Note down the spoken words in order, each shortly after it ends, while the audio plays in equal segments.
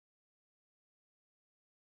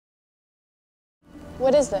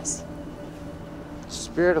What is this?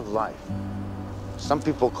 Spirit of life. Some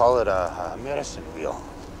people call it a medicine wheel.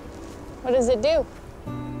 What does it do?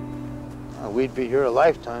 We'd be here a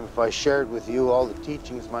lifetime if I shared with you all the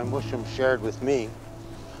teachings my mushum shared with me.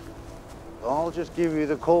 I'll just give you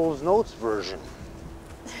the Coles Notes version.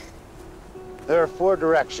 There are 4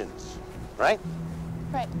 directions, right?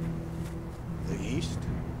 Right. The east,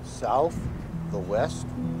 south, the west,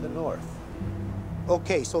 the north.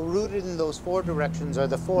 Okay, so rooted in those 4 directions are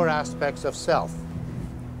the 4 aspects of self.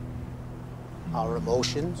 Our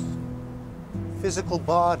emotions, physical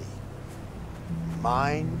body,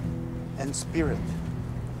 mind, and spirit.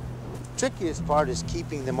 The trickiest part is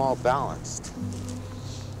keeping them all balanced.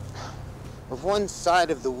 If one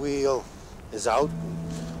side of the wheel is out,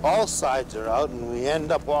 all sides are out, and we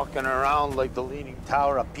end up walking around like the Leaning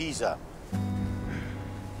Tower of Pisa.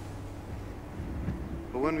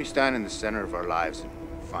 But when we stand in the center of our lives and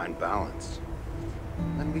find balance,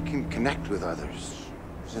 then we can connect with others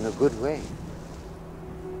in a good way.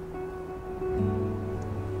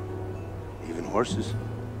 Even horses.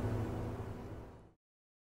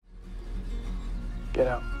 Get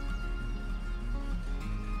out.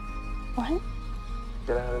 What?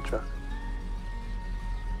 Get out of the truck.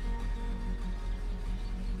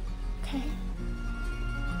 Okay.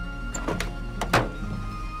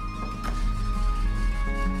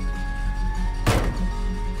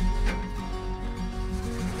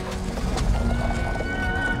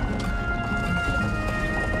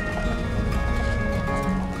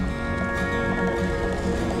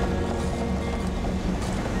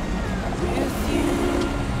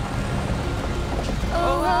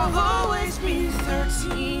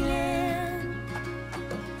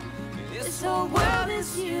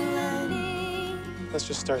 Let's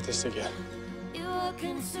just start this again.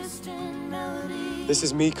 This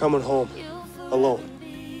is me coming home, alone,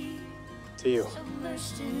 to you.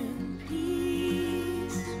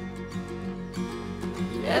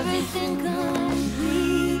 Everything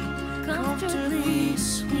complete, comfortably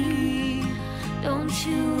sweet. Don't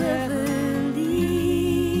you ever leave.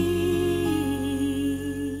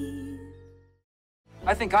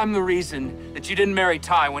 I think I'm the reason that you didn't marry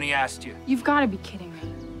Ty when he asked you. You've got to be kidding me.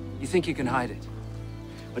 You think you can hide it,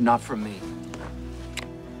 but not from me.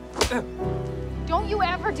 Don't you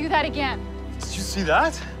ever do that again. Did you see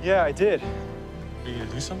that? Yeah, I did. Are you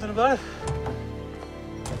gonna do something about it?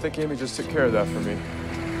 I think Amy just took care of that for me.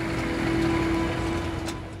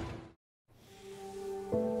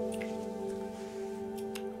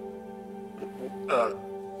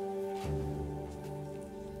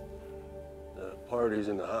 The party's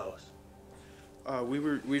in the house. We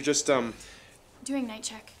were just, Doing night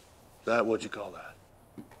check. That what you call that?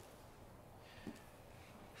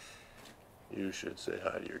 You should say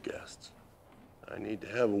hi to your guests. I need to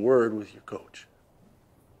have a word with your coach.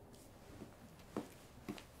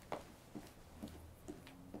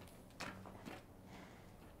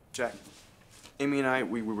 Jack, Amy and I,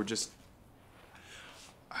 we were just...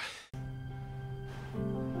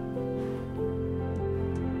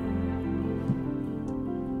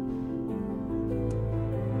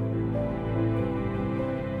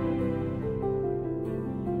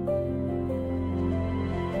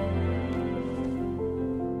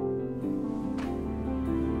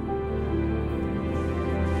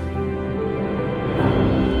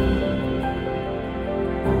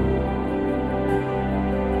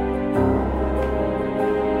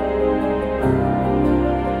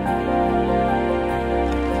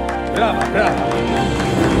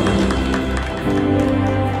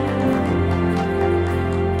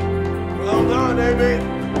 Well done, Amy.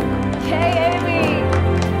 Hey, Amy.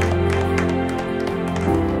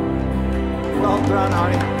 Well done,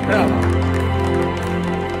 honey.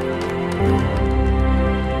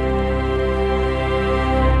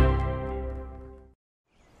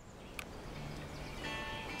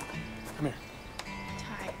 Come here.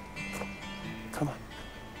 Ty. Come on.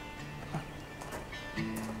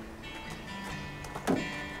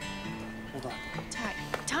 Hold on. Ty.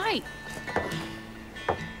 Ty.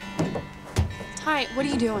 Ty, what are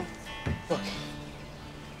you doing? Look,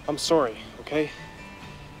 I'm sorry, okay?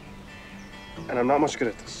 And I'm not much good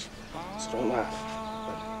at this, so don't laugh.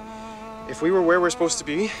 But if we were where we're supposed to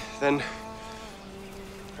be, then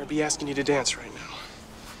I'd be asking you to dance right now.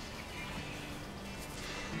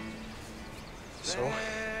 So, do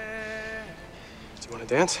you want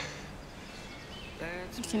to dance?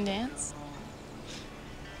 You can dance?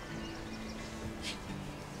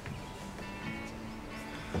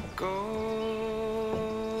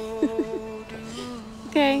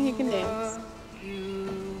 Okay, you can dance.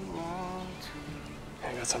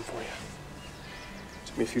 I got something for you.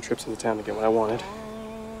 Took me a few trips into town to get what I wanted.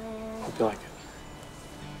 Hope you like it.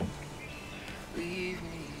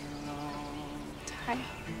 Ty.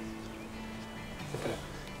 Okay.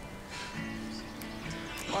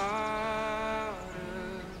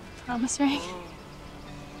 Promise ring?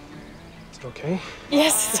 Is it okay?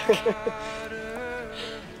 Yes, it's okay.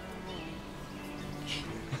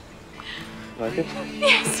 Like it?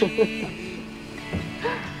 Yes. Do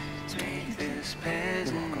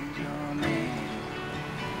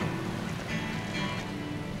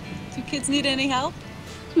you kids need any help?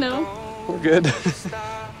 No. We're good.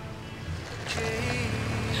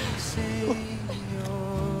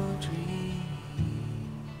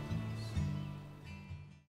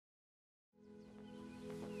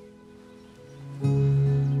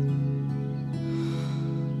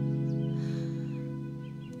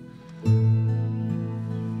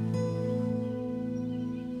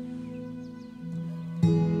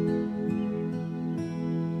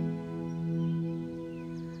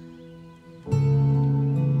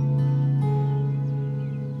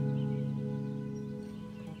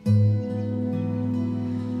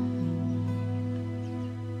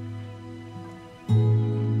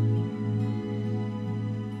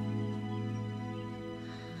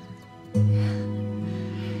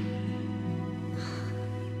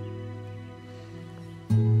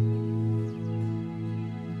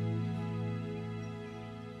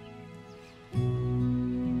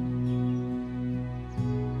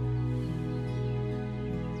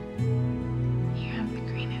 You have the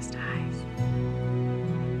greenest eyes.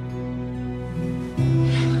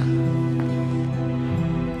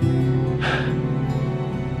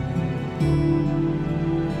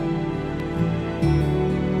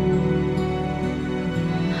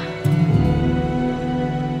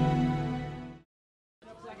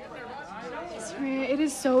 It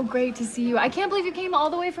is so great to see you. I can't believe you came all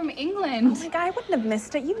the way from England. Oh my God, I wouldn't have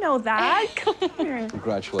missed it. You know that. Come here.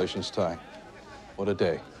 Congratulations, Ty. What a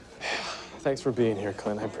day. Thanks for being here,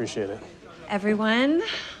 Clint. I appreciate it. Everyone,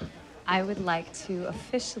 I would like to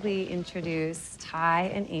officially introduce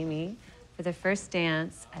Ty and Amy for their first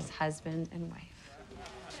dance as husband and wife.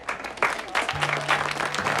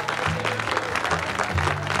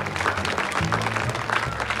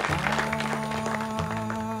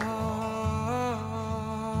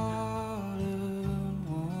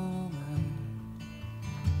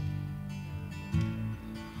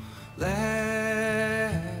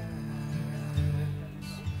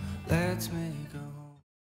 Let's make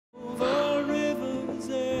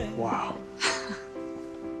Wow.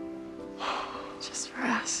 Just for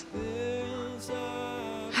us.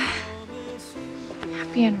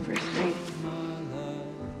 Happy anniversary.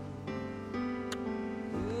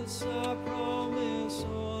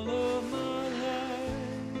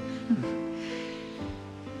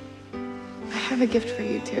 I have a gift for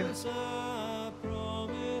you, too.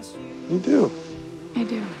 You do? I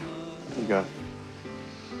do. You got it.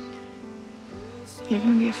 You're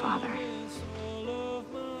gonna be a father.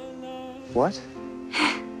 What?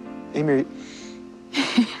 Amy.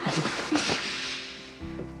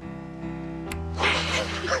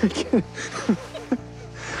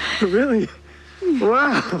 Really?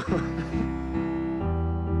 Wow.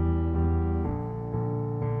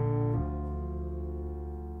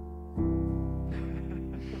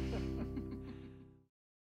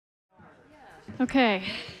 Okay.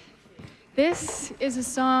 This is a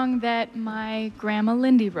song that my grandma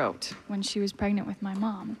Lindy wrote when she was pregnant with my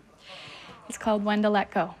mom. It's called When to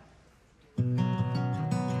Let Go.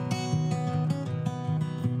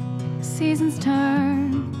 Seasons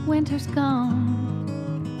turn, winter's gone.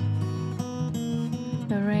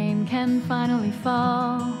 The rain can finally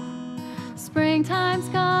fall. Springtime's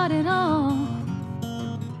got it all.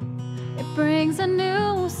 It brings a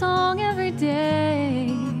new song every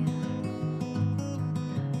day.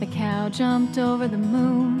 The cow jumped over the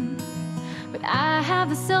moon, but I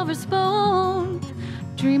have a silver spoon.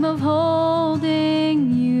 Dream of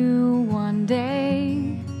holding you one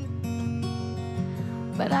day.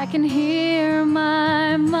 But I can hear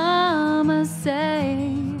my mama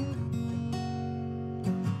say,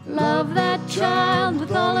 love that child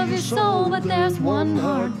with all of your soul, but there's one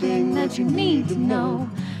hard thing that you need to know.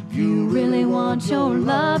 If you really want your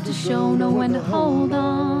love to show, know when to hold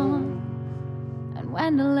on and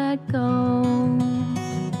when to let go.